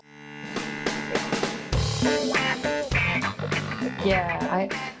Yeah,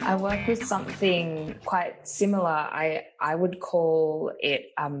 I work with something quite similar. I would call it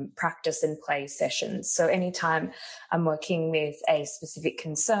practice and play sessions. So anytime I'm working with a specific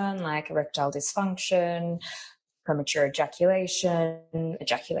concern like erectile dysfunction, premature ejaculation,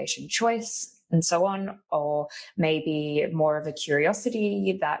 ejaculation choice, and so on, or maybe more of a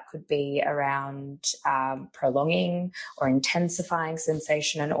curiosity that could be around prolonging or intensifying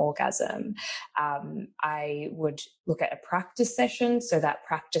sensation and orgasm. I would look at a practice session. So that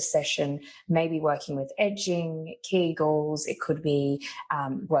practice session may be working with edging, Kegels, it could be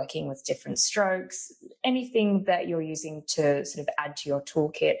working with different strokes, anything that you're using to sort of add to your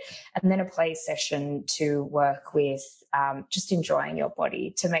toolkit. And then a play session to work with just enjoying your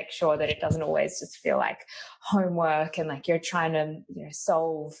body, to make sure that it doesn't always just feel like homework and like you're trying to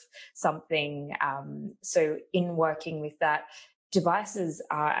solve something. So in working with that, devices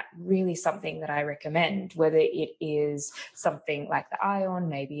are really something that I recommend, whether it is something like the Ion,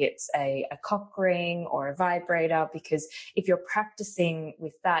 maybe it's a cock ring or a vibrator, because if you're practicing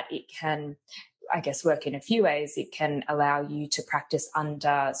with that, it can, I guess, work in a few ways. It can allow you to practice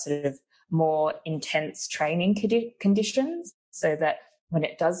under sort of more intense training conditions, so that when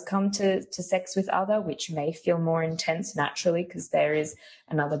it does come to sex with other, which may feel more intense naturally because there is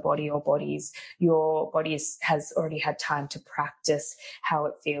another body or bodies, your body has already had time to practice how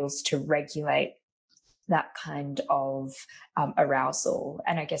it feels to regulate that kind of arousal.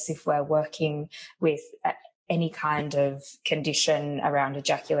 And I guess if we're working with any kind of condition around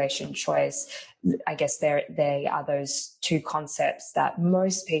ejaculation choice, I guess they are those two concepts that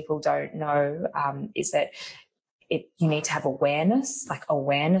most people don't know, is that you need to have awareness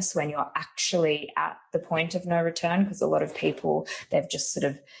when you're actually at the point of no return, because a lot of people, they've just sort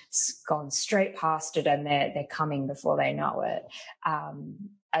of gone straight past it and they're coming before they know it.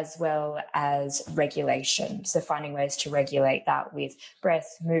 As well as regulation. So finding ways to regulate that with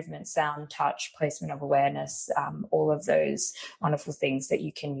breath, movement, sound, touch, placement of awareness, all of those wonderful things that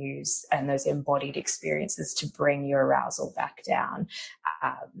you can use and those embodied experiences to bring your arousal back down.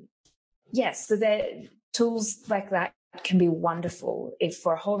 Yes, so tools like that can be wonderful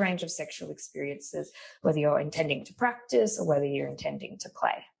for a whole range of sexual experiences, whether you're intending to practice or whether you're intending to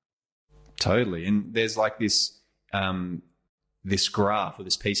play. Totally. And there's like this graph or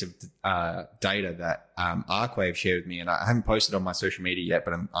this piece of data that Arkwave shared with me, and I haven't posted on my social media yet,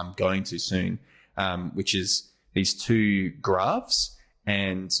 but I'm going to soon, which is these two graphs.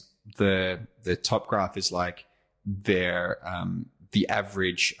 And the top graph is like their the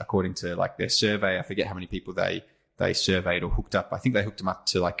average according to like their survey. I forget how many people they surveyed or hooked up. I think they hooked them up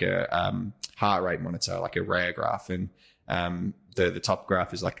to like a heart rate monitor, like a Rhea graph. And the top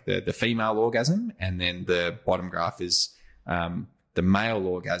graph is like the female orgasm, and then the bottom graph is the male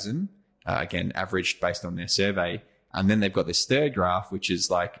orgasm, again, averaged based on their survey. And then they've got this third graph, which is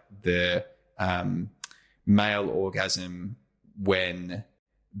like the male orgasm when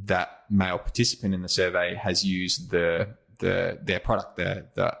that male participant in the survey has used their product,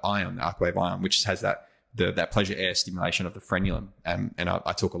 the Ion, the Arkwave Ion, which has that pleasure air stimulation of the frenulum. And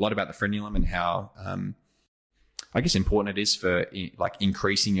I talk a lot about the frenulum and how I guess important it is for like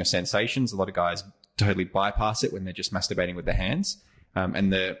increasing your sensations. A lot of guys totally bypass it when they're just masturbating with their hands.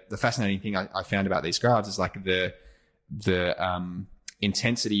 And the fascinating thing I found about these graphs is like the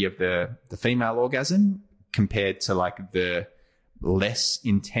intensity of the female orgasm compared to like the less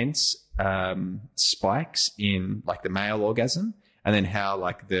intense spikes in like the male orgasm, and then how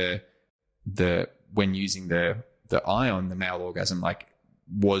like the when using the Ion, the male orgasm like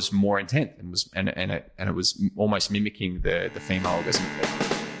was more intense and it was almost mimicking the female orgasm.